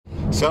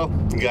So,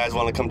 you guys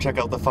want to come check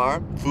out the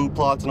farm, food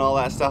plots and all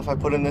that stuff I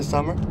put in this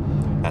summer?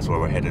 That's where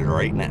we're headed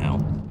right now.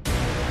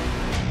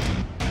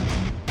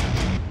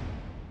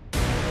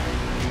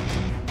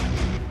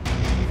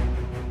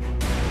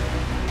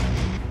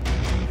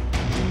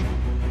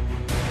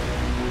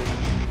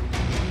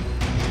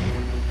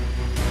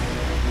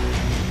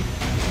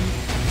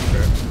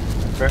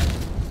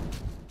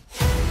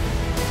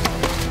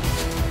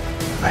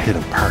 I hit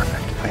him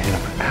perfect. I hit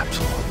him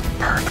absolutely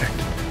perfect.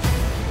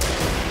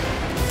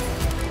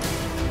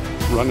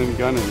 Running and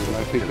gunning, and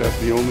I think that's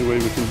the only way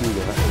we can do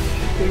that.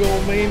 Big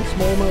old Maine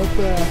smallmouth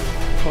there.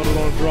 Caught it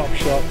on a drop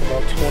shot,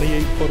 about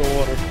 28 foot of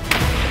water.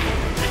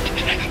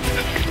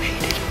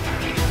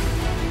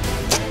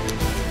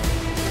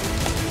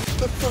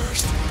 The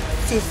first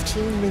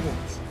 15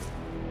 minutes.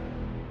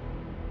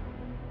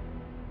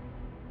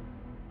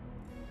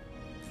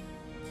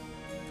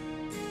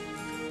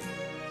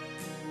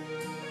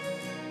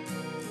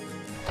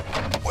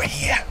 We're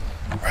here.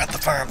 We're at the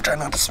farm. Try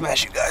not to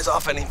smash you guys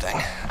off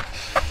anything.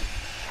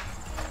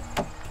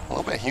 A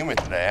little bit humid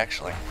today,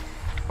 actually,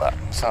 but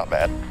it's not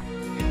bad.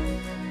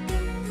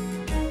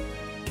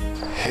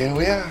 Here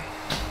we are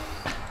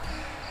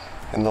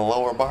in the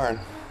lower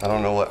barn. I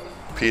don't know what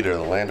Peter,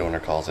 the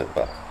landowner, calls it,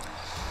 but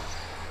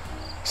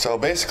so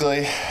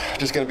basically,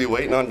 just gonna be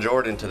waiting on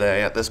Jordan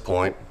today at this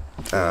point.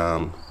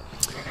 I'm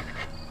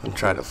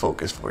trying to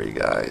focus for you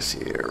guys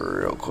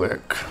here real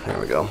quick. There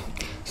we go.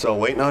 So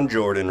waiting on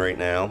Jordan right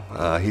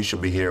now. He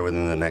should be here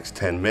within the next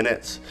 10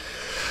 minutes.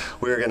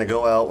 We're gonna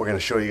go out, we're gonna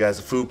show you guys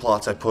the food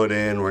plots I put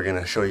in, we're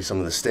gonna show you some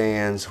of the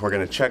stands, we're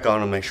gonna check on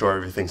them, make sure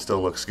everything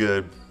still looks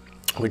good.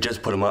 We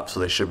just put them up, so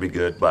they should be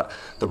good, but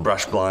the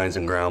brush blinds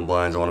and ground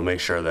blinds, I wanna make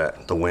sure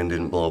that the wind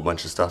didn't blow a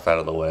bunch of stuff out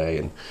of the way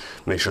and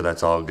make sure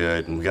that's all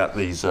good. And we got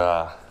these,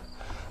 I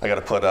gotta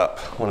put up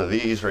one of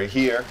these right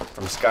here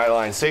from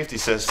Skyline safety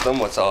system,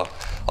 which I'll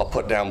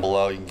put down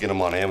below. You can get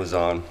them on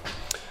Amazon.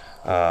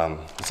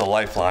 It's a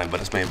Lifeline,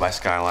 but it's made by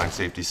Skyline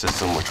Safety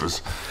System, which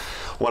was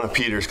one of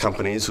Peter's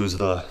companies, who's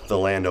the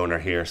landowner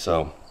here.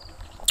 So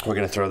we're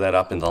gonna throw that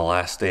up in the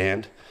last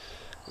stand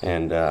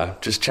and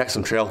just check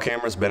some trail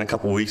cameras. Been a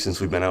couple weeks since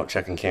we've been out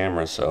checking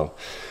cameras, so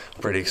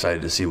I'm pretty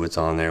excited to see what's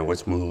on there,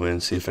 what's moving,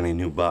 see if any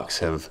new bucks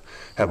have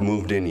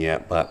moved in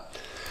yet. But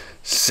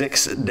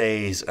 6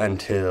 days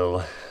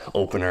until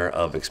opener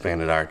of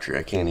expanded archery.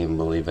 I can't even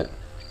believe it.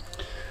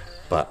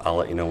 But I'll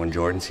let you know when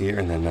Jordan's here,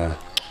 and then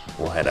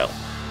we'll head out.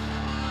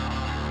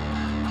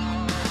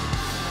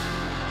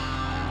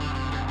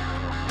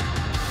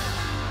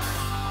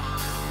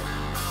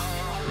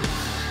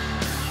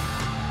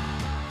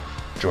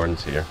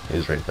 Jordan's here,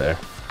 he's right there.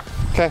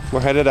 Okay,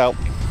 we're headed out.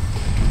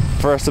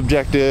 First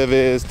objective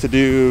is to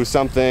do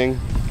something,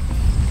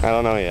 I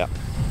don't know yet.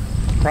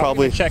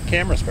 Probably gonna check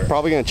cameras first.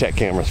 Probably gonna check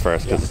cameras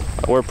first, because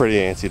we're pretty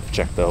antsy to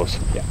check those.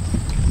 Yeah.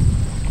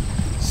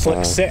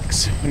 Slick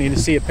 6, we need to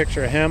see a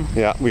picture of him.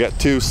 Yeah, we got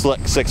 2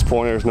 Slick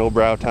 6-pointers, no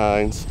brow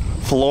tines.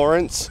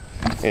 Florence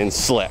and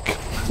Slick.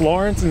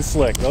 Florence and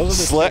Slick,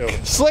 those are the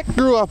two. Slick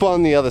grew up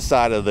on the other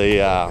side of the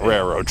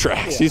railroad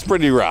tracks. Yeah. He's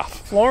pretty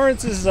rough.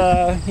 Florence is,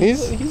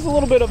 he's a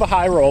little bit of a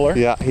high roller.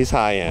 Yeah, he's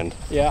high end.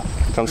 Yeah.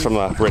 Comes from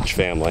a rich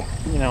family.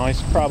 You know,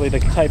 he's probably the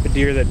type of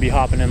deer that'd be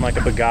hopping in like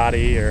a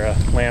Bugatti or a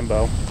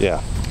Lambo.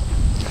 Yeah.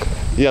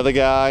 The other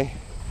guy,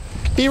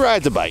 he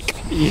rides a bike.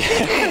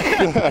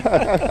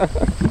 Yeah.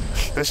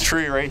 This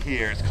tree right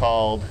here is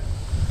called,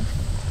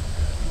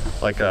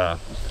 I'll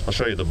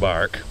show you the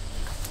bark.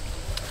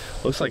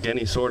 Looks like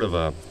any sort of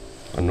a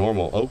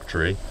normal oak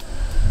tree.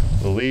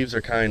 The leaves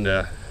are kind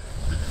of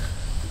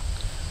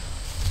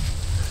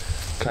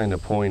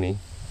pointy.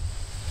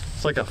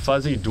 It's like a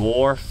fuzzy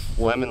dwarf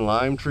lemon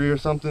lime tree or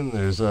something.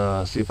 There's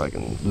see if I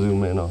can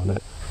zoom in on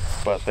it.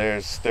 But there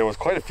was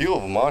quite a few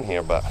of them on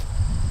here, but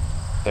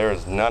there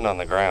is none on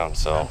the ground.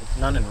 So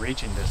none in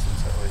reaching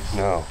distance, at least.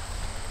 No.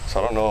 So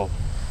I don't know.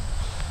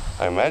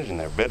 I imagine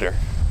they're bitter,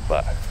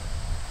 but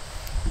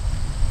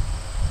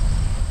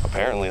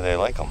apparently they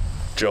like them.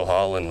 Joe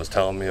Holland was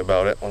telling me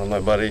about it, one of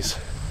my buddies.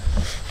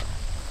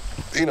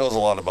 He knows a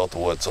lot about the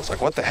woods, so it's like,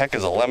 what the heck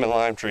is a lemon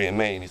lime tree in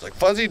Maine? He's like,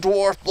 fuzzy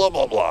dwarf, blah,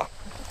 blah, blah.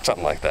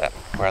 Something like that.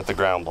 We're at the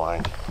ground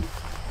blind.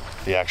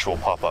 The actual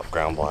pop-up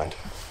ground blind.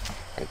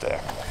 Right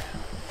there.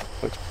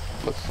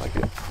 Looks like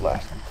it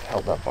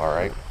held up all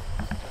right.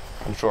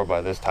 I'm sure by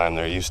this time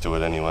they're used to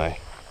it anyway.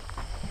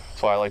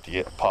 That's why I like to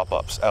get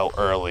pop-ups out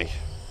early,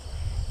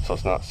 so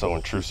it's not so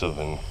intrusive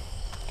and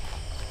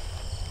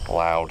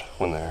loud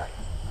when they're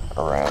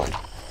around.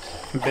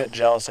 I'm a bit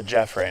jealous of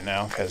Jeff right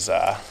now because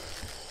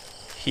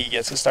he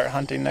gets to start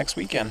hunting next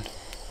weekend.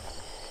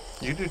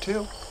 You do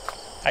too?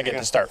 I get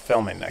to start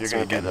filming next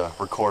weekend. You're gonna be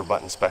the record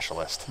button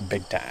specialist.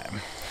 Big time.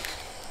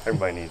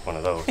 Everybody needs one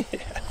of those.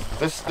 Yeah.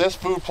 This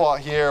food plot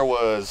here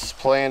was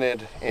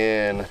planted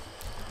in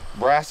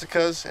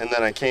brassicas, and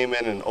then I came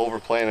in and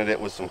overplanted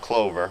it with some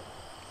clover.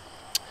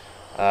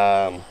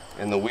 And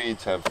the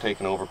weeds have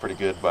taken over pretty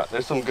good, but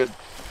there's some good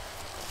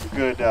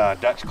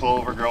Dutch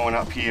clover growing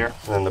up here,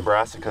 and then the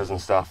brassicas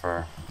and stuff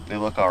they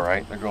look all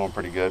right. They're growing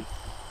pretty good.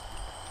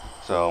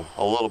 So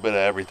a little bit of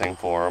everything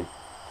for them.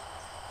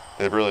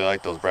 They really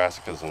like those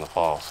brassicas in the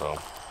fall, so.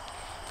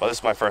 But this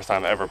is my first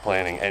time ever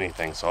planting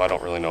anything, so I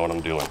don't really know what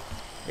I'm doing.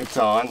 It's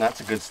on,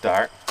 that's a good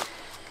start.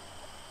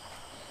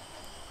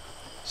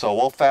 So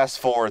we'll fast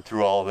forward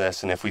through all of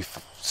this, and if we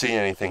see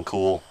anything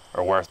cool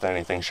or worth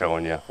anything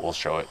showing you, we'll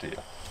show it to you.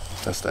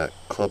 That's that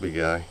clubby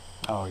guy.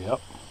 Oh, yep.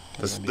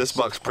 This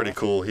buck's pretty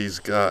cool. He's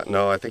got,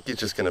 no, I think he's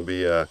just gonna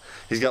be,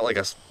 he's got like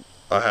a,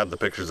 I have the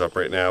pictures up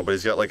right now, but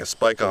he's got like a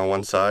spike on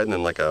one side and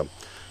then like a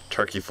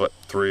turkey foot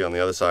 3 on the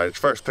other side. It's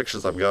first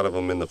pictures I've got of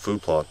him in the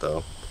food plot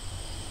though.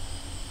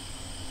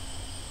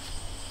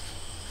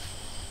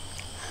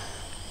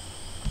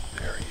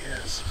 There he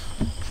is.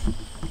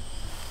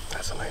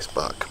 That's a nice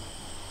buck.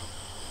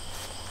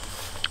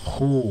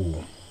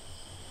 Oh.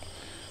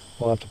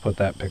 We'll have to put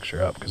that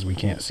picture up because we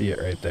can't see it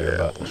right there. Yeah,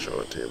 but we'll show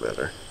it to you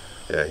better.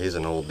 Yeah, he's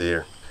an old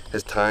deer.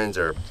 His tines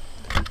are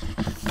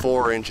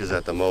 4 inches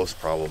at the most,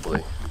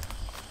 probably.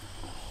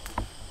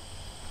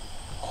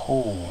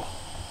 Oh,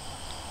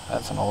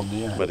 that's an old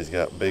deer. But he's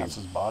got big. What's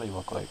his body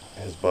look like?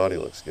 His body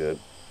looks good.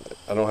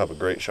 I don't have a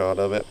great shot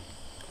of it,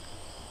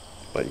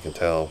 but you can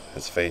tell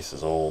his face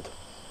is old.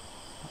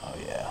 Oh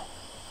yeah.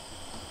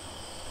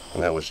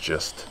 And that was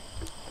yesterday.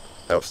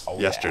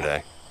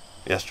 Yeah.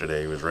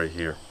 Yesterday he was right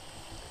here.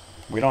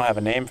 We don't have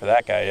a name for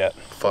that guy yet.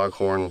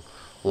 Foghorn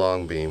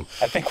Longbeam.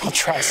 I think we'll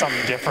try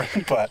something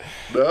different, but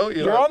no,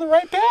 you're on the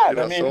right path.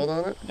 You're not sold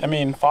on it? I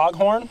mean,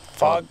 foghorn,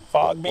 fog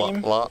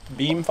beam,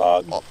 beam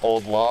fog.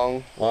 Old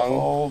long,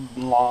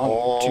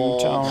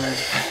 two-tone.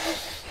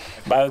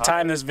 By the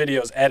time this video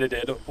is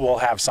edited, we'll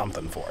have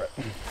something for it.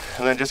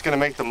 And then just gonna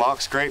make the mock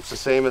scrapes the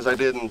same as I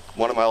did in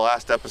one of my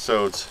last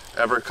episodes.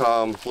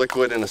 Evercalm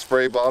liquid in a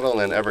spray bottle,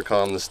 and then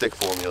Evercalm the stick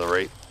formula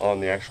right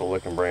on the actual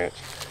licking branch.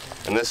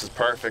 And this is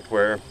perfect.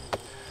 We're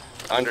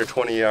under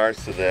 20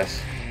 yards to this.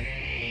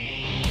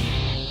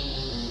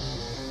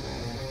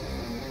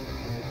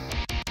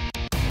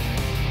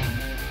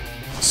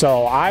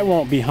 So I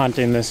won't be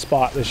hunting this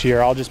spot this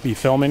year. I'll just be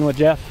filming with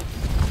Jeff.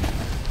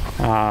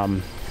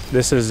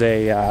 This is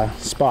a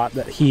spot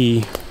that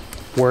he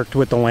worked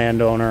with the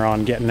landowner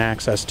on getting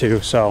access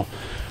to, so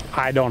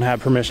I don't have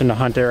permission to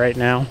hunt it right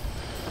now.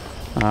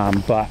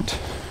 But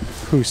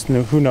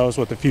who knows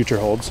what the future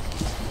holds.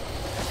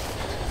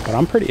 But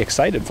I'm pretty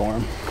excited for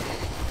him.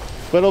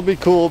 But it'll be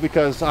cool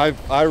because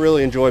I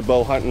really enjoy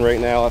bow hunting right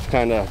now. I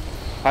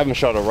haven't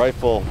shot a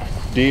rifle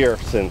deer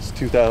since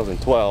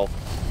 2012.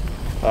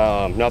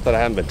 Not that I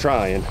haven't been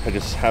trying, I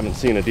just haven't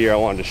seen a deer I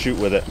wanted to shoot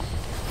with it.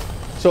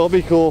 So it'll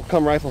be cool.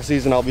 Come rifle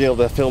season, I'll be able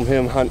to film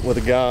him hunt with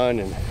a gun,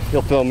 and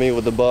he'll film me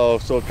with the bow.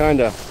 So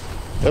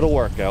it'll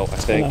work out, I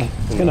think.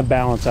 It's gonna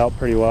balance out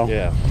pretty well.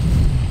 Yeah.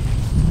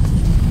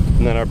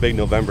 And then our big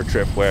November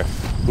trip, where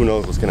who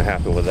knows what's gonna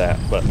happen with that.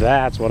 But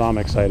that's what I'm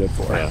excited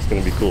for. Yeah, it's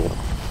gonna be cool.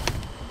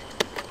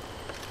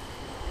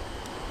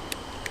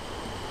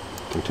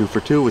 And 2 for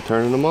 2, we're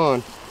turning them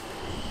on.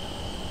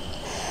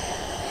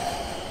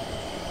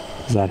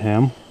 Is that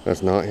him?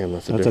 That's not him,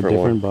 that's a different different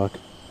one. buck.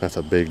 That's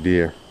a big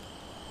deer.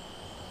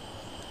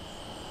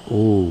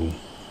 Ooh.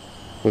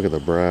 Look at the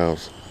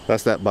brows.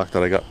 That's that buck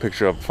that I got a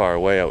picture of far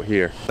away out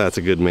here. That's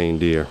a good Maine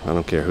deer. I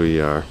don't care who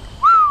you are.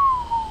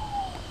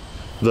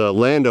 The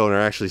landowner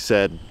actually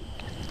said,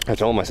 I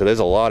told him, I said, there's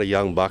a lot of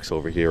young bucks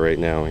over here right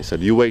now. He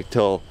said, you wait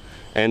till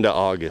end of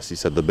August. He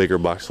said the bigger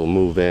bucks will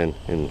move in.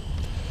 And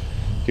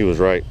he was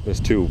right.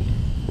 There's 2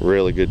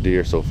 really good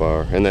deer so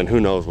far. And then who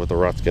knows what the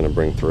rut's gonna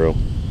bring through.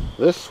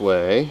 This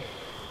way,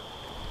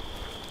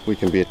 we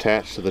can be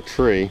attached to the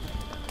tree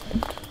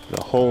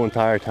the whole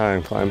entire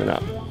time climbing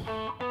up.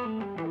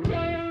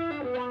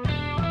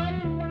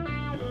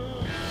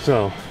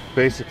 So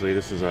basically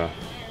this is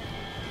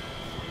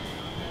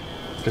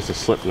just a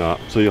slip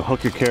knot. So you'll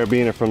hook your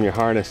carabiner from your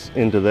harness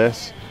into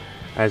this.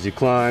 As you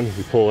climb,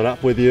 you pull it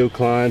up with you,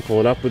 climb, pull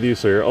it up with you,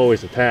 so you're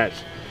always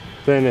attached.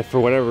 Then if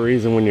for whatever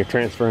reason when you're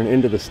transferring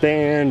into the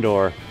stand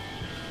or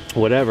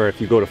whatever,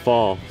 if you go to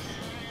fall,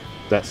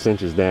 that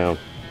cinches down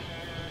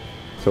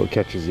so it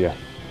catches you.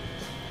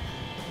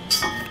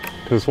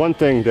 Because it's one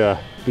thing to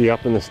be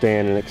up in the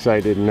stand and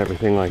excited and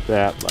everything like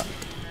that, but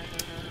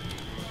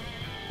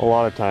a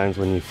lot of times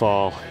when you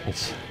fall,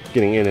 it's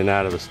getting in and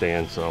out of the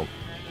stand, so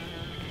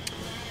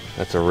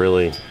that's a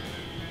really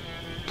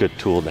good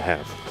tool to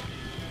have.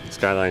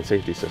 Skyline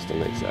safety system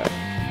makes that.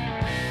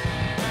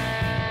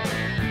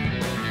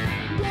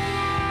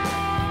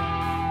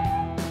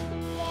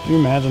 Can you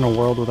imagine a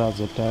world without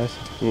zip ties?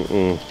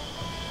 Mm-mm.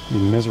 It'd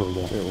be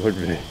miserable. It would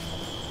be.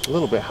 A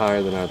little bit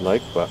higher than I'd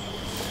like, but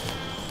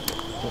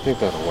I think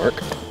that'll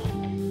work.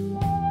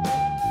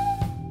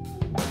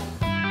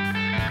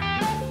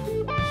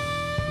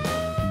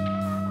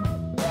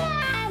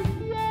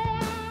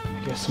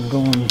 I guess I'm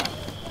going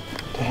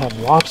to have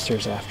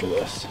lobsters after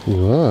this.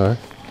 You are?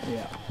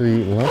 Yeah. Who are you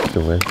eating lobster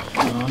with?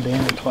 Oh,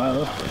 Dan and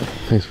Twyla.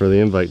 Thanks for the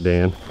invite,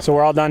 Dan. So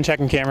we're all done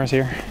checking cameras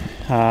here.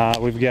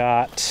 We've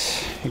got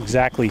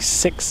exactly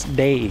 6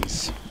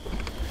 days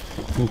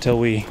until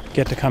we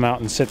get to come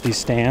out and sit these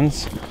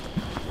stands.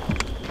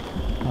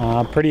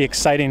 Pretty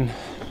exciting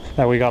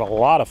that we got a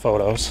lot of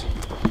photos,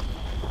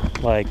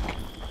 like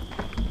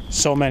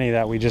so many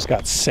that we just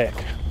got sick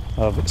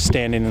of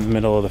standing in the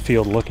middle of the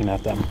field looking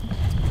at them.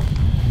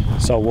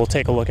 So we'll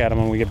take a look at them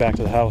when we get back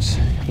to the house,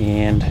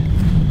 and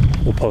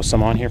we'll post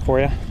some on here for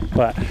you.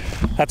 But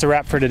that's a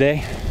wrap for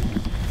today.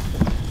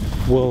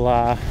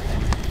 We'll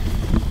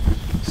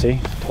see,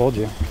 told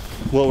you.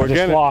 Well,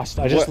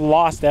 I just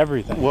lost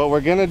everything. What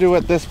we're gonna do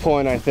at this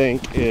point, I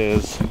think,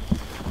 is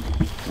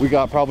we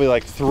got probably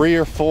like 3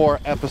 or 4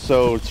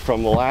 episodes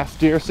from the last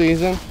deer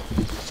season.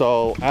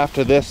 So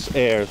after this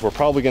airs, we're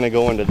probably gonna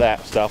go into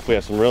that stuff. We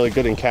have some really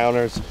good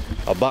encounters,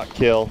 a buck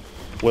kill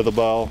with a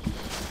bow.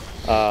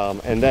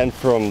 And then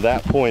from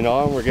that point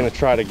on, we're gonna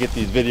try to get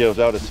these videos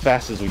out as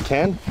fast as we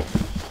can.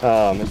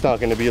 It's not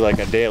gonna be like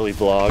a daily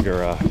vlog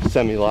or a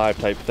semi-live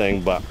type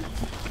thing, but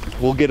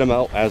we'll get them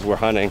out as we're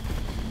hunting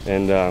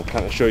and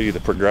kind of show you the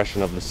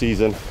progression of the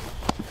season.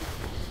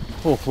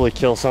 Hopefully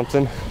kill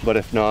something, but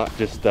if not,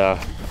 just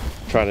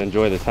try to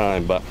enjoy the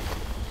time. But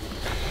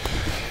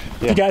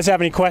if you guys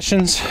have any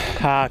questions,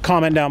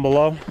 comment down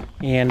below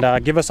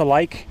and give us a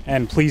like,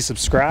 and please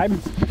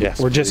subscribe. Yes,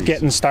 we're just please.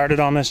 getting started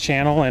on this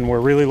channel, and we're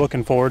really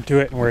looking forward to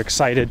it, and we're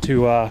excited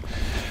to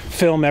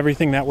film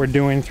everything that we're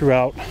doing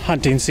throughout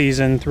hunting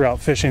season, throughout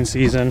fishing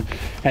season,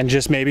 and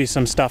just maybe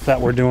some stuff that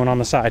we're doing on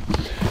the side.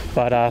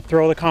 But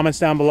throw the comments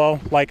down below,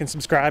 like and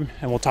subscribe,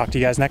 and we'll talk to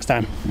you guys next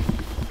time.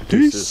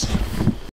 Peace.